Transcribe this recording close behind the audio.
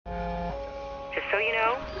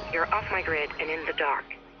You're off my grid and in the dark.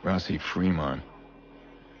 Rossi Fremont.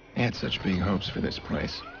 They had such big hopes for this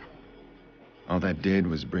place. All that did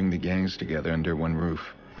was bring the gangs together under one roof.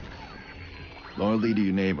 Loyalty to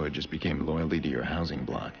your neighborhood just became loyalty to your housing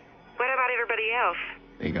block. What about everybody else?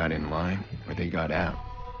 They got in line, or they got out.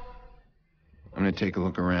 I'm gonna take a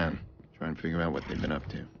look around, try and figure out what they've been up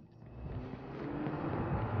to.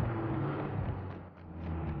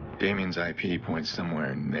 Damien's IP points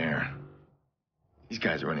somewhere in there. These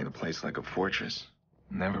guys are running the place like a fortress,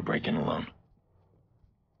 never breaking alone.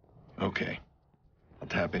 Okay, I'll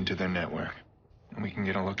tap into their network, and we can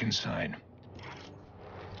get a look inside.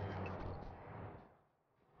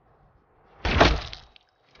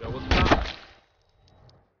 Yo, what's up?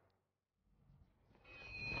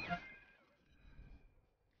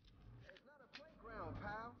 It's not a playground,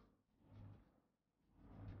 pal.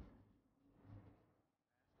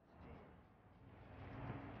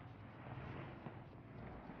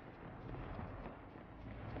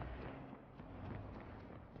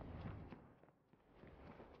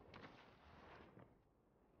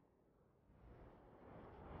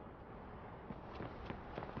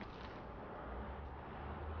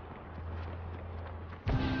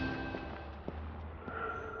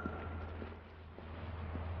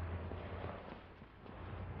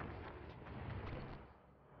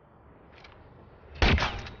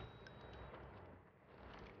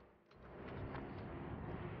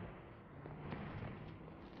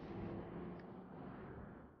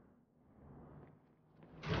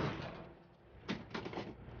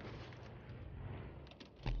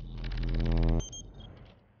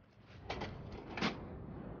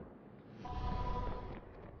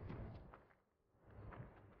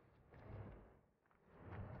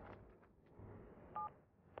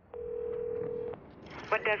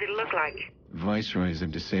 What does it look like? Viceroys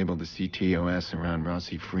have disabled the CTOS around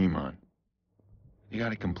Rossi Fremont. They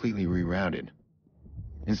got it completely rerouted.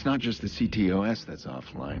 And it's not just the CTOS that's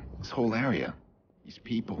offline. This whole area. These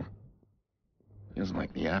people. Feels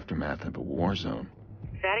like the aftermath of a war zone.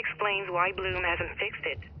 That explains why Bloom hasn't fixed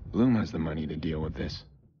it. Bloom has the money to deal with this.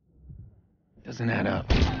 Doesn't add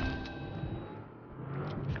up.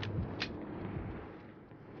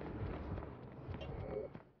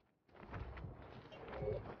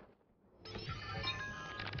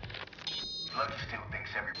 Blood still thinks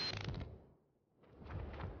every...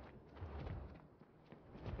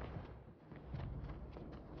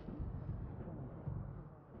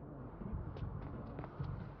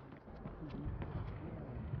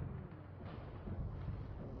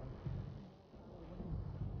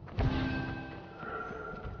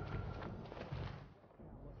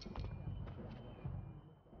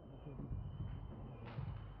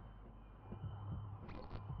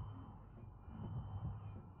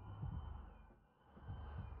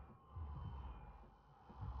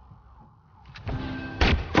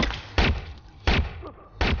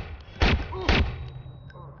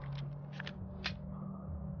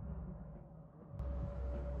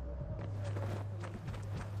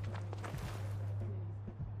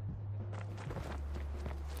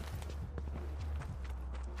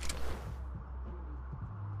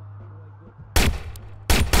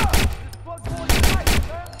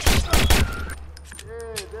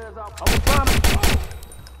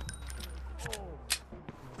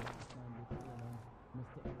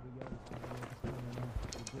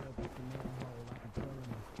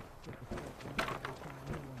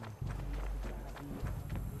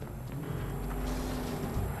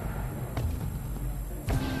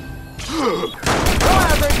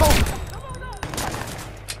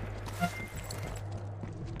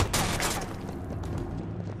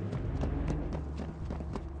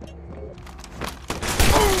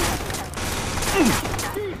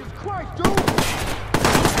 Jesus Christ, dude!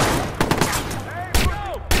 Hey,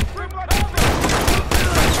 bro! Bring my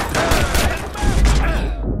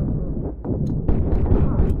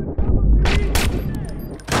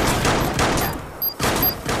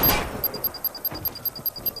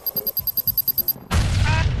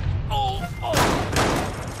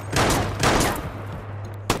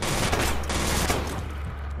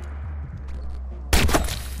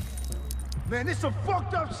Man, this some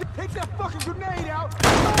fucked up shit. Take that fucking grenade out.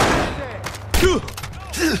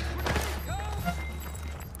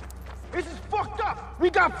 This is fucked up. We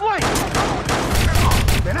got flanked.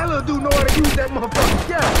 Man, that little dude know how to use that motherfucker.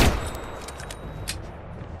 Yeah.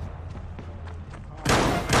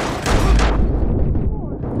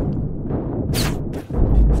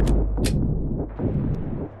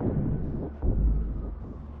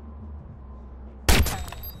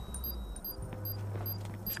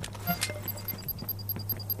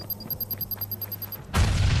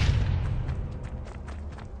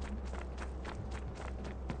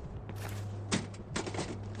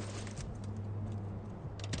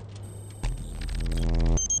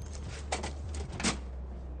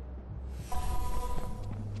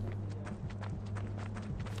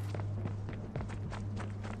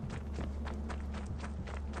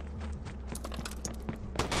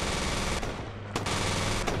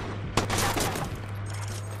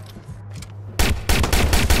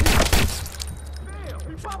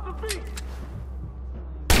 He popped the beat.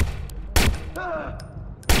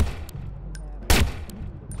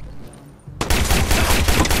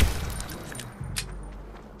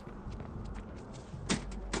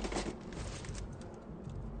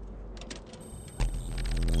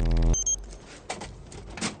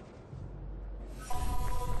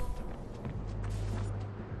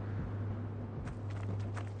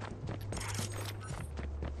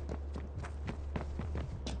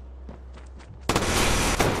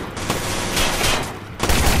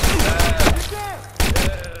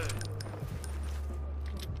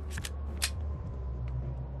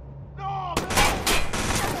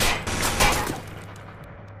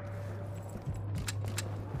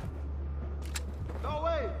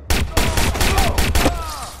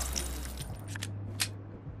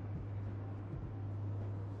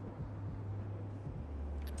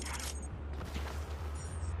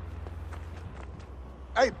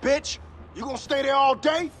 Hey, bitch! You gonna stay there all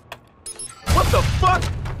day? What the fuck?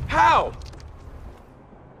 How?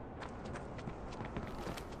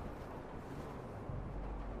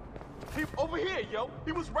 He over here, yo.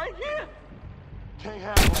 He was right here. Can't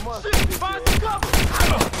have a month. Shit, find some cover.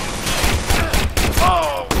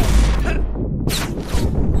 Oh!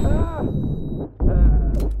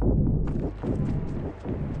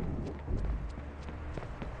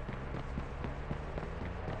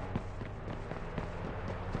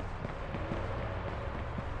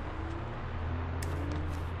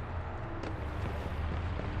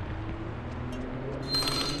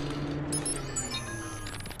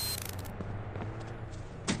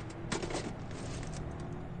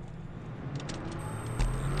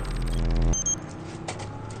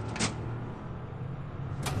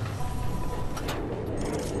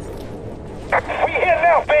 We here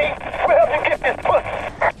now, babe. We'll help you get this pussy.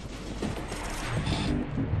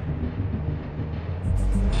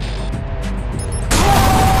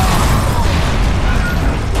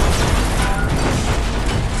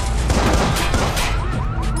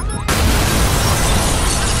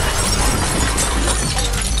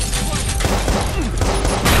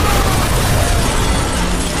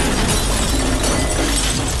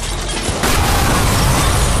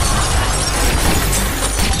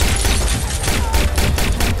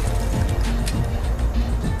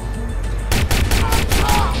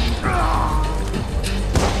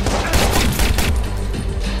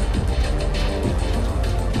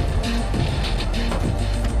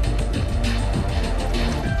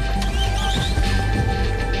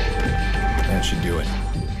 That should do it.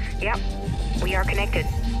 Yep, we are connected.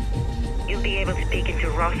 You'll be able to speak into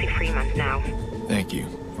Rossi Fremont now. Thank you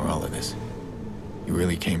for all of this. You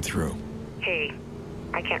really came through. Hey,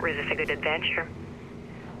 I can't resist a good adventure.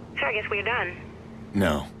 So I guess we're done.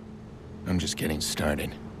 No, I'm just getting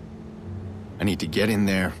started. I need to get in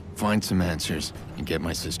there, find some answers, and get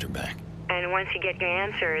my sister back. And once you get your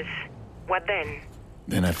answers, what then?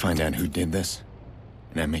 Then I find out who did this,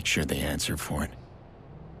 and I make sure they answer for it.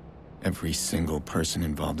 Every single person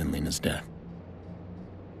involved in Lena's death.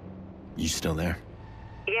 You still there?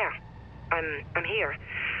 Yeah, I'm here.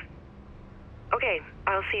 Okay,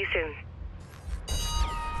 I'll see you soon.